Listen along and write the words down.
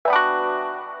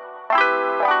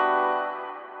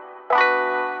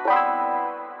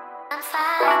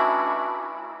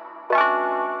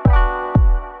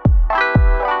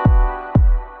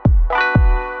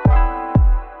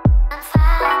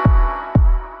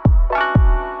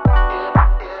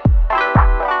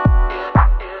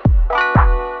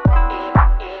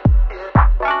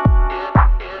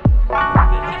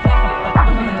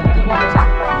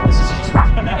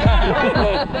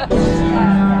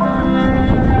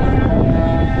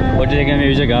do you think of the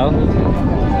music, Al?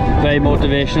 Very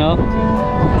motivational.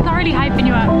 It's not really hyping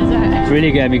you up, is it? It's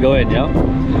really getting me going, you know?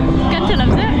 Gunter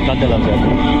loves it. Gunter loves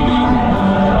it.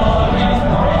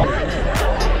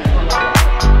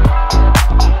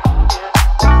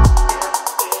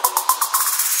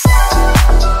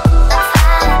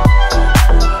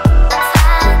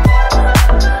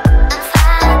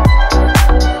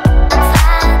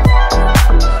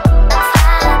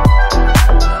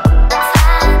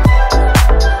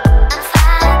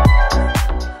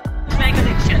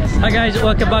 Hi guys,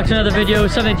 welcome back to another video.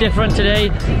 Something different today.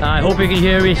 I hope you can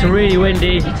hear me. It's really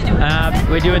windy.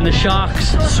 We're doing the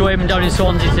Sharks swim down in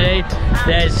Swansea today.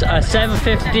 There's a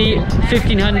 750,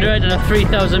 1500 and a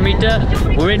 3000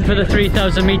 metre. We're in for the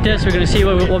 3000 metre, so we're going to see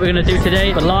what we're going to do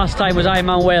today. But last time was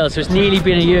Ironman Wales, so it's nearly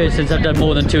been a year since I've done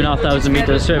more than 2,500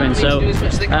 metres of swimming. So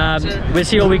we'll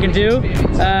see what we can do.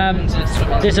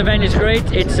 This event is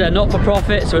great. It's not for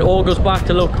profit, so it all goes back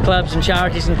to local clubs and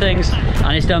charities and things.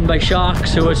 And it's done by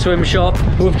Sharks, who are a swim shop,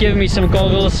 who have given me some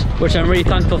goggles, which I'm really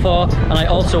thankful for. And I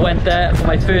also went there for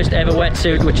my first ever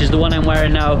wetsuit, which is the one I'm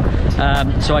wearing now.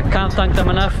 So I can't thank them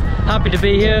enough. Happy to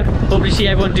be here. Hopefully see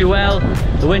everyone do well.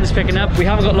 The wind's picking up. We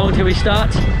haven't got long till we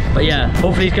start, but yeah,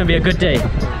 hopefully it's going to be a good day.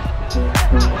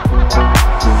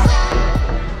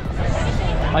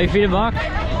 How are you feeling, Mark?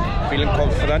 Feeling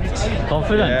confident.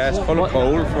 Confident? Yeah, it's full of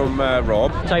coal from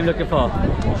Rob. What time looking for?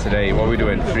 Today, what are we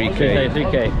doing? 3K?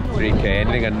 3K. 3K,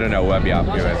 anything under an hour I'll be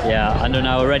happy with. Yeah, under an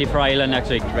hour. Ready for Ireland next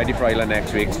week? Ready for Ireland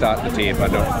next week, start the taper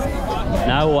now.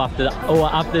 Now or after that? Oh,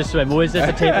 after the swim. Or is this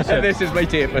a taper swim? This is my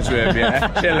taper swim, yeah.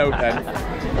 Chill out then.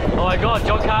 Oh my god,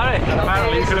 John Carrick.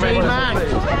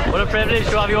 What a privilege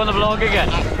to have you on the vlog again.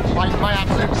 My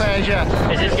absolute pleasure.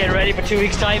 Is this getting ready for 2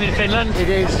 weeks time in Finland? It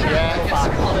is, yeah.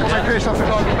 My personal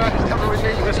photographer coming with me.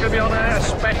 It's going to be on a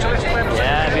specialist website.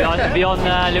 Yeah, be on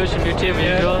Lewis from YouTube.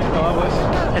 Yeah, sure.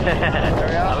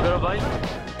 Have a good bye.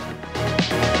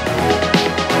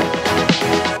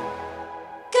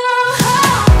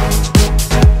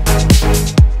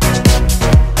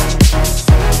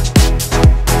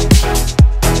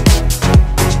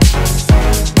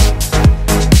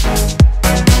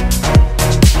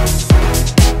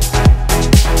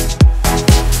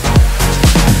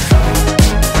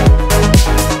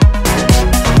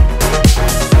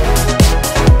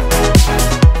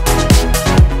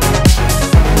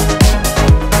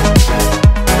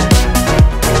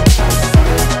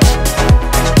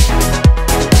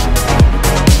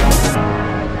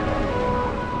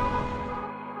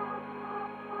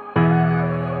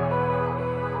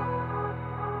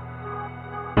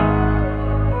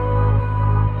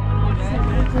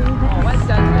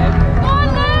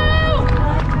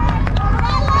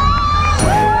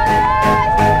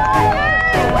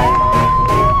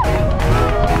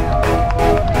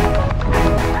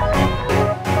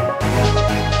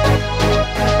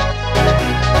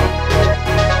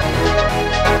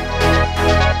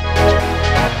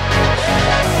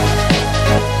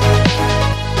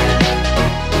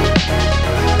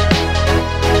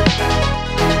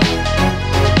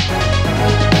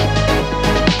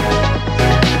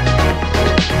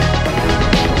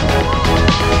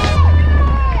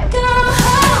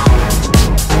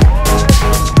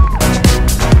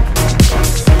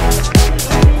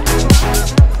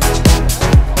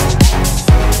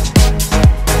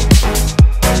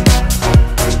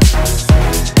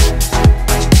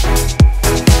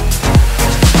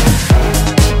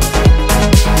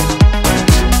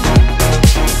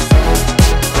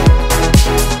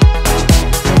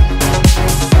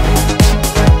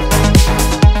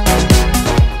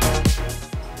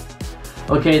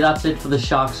 Okay, that's it for the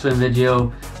shark swim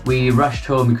video. We rushed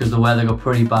home because the weather got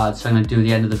pretty bad, so I'm going to do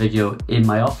the end of the video in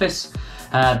my office.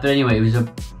 But anyway, it was a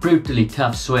brutally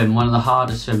tough swim, one of the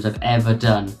hardest swims I've ever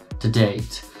done to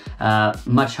date.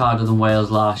 Much harder than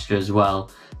Wales last year as well.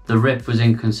 The rip was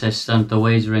inconsistent, the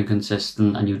waves were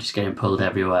inconsistent, and you were just getting pulled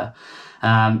everywhere.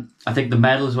 I think the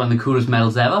medal is one of the coolest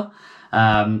medals ever.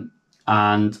 And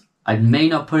I may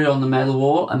not put it on the medal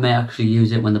wall, I may actually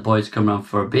use it when the boys come around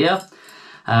for a beer.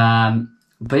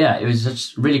 But yeah, it was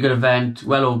just a really good event,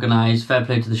 well organised. Fair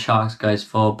play to the Sharks guys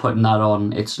for putting that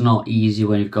on. It's not easy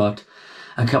when you've got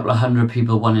a couple of hundred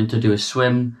people wanting to do a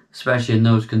swim, especially in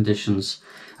those conditions.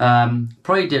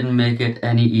 Probably didn't make it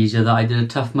any easier that I did a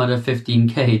Tough Mudder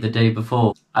 15k the day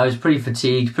before. I was pretty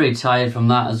fatigued, pretty tired from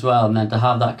that as well, and then to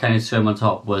have that kind of swim on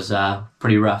top was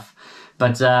pretty rough.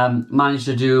 But managed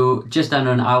to do just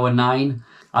under an hour 9.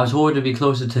 I was hoping to be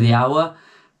closer to the hour,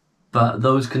 but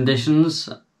those conditions,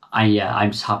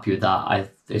 I'm just happy with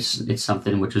that. It's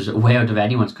something which was way out of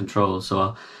anyone's control,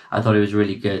 so I thought it was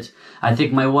really good. I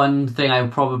think my one thing I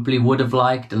probably would have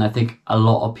liked, and I think a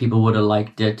lot of people would have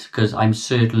liked it, because I'm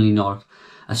certainly not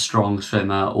a strong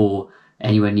swimmer or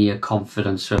anywhere near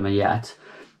confident swimmer yet.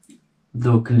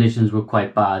 The conditions were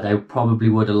quite bad. I probably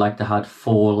would have liked to have had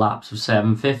 4 laps of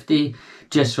 750,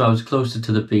 just so I was closer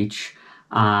to the beach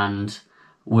and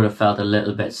would have felt a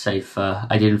little bit safer.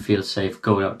 I didn't feel safe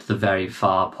going up to the very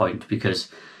far point because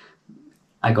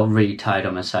I got really tired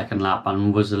on my second lap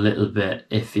and was a little bit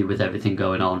iffy with everything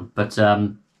going on. But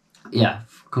yeah,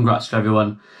 congrats to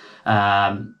everyone.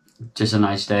 Just a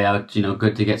nice day out, you know,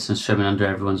 good to get some swimming under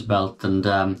everyone's belt, and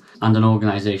an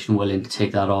organisation willing to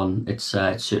take that on. It's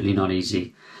certainly not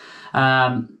easy.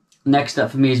 Next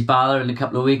up for me is Bala in a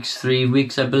couple of weeks, 3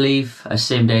 weeks I believe,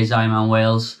 same day as Ironman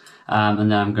Wales, and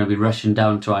then I'm going to be rushing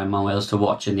down to Ironman Wales to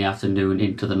watch in the afternoon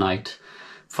into the night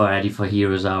for ready for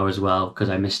Heroes Hour as well, because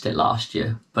I missed it last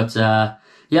year. But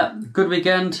yeah, good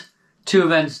weekend, 2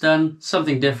 events done,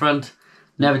 something different.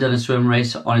 Never done a swim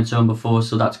race on its own before,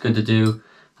 so that's good to do.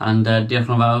 And diolch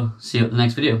yn fawr, see you at the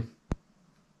next video.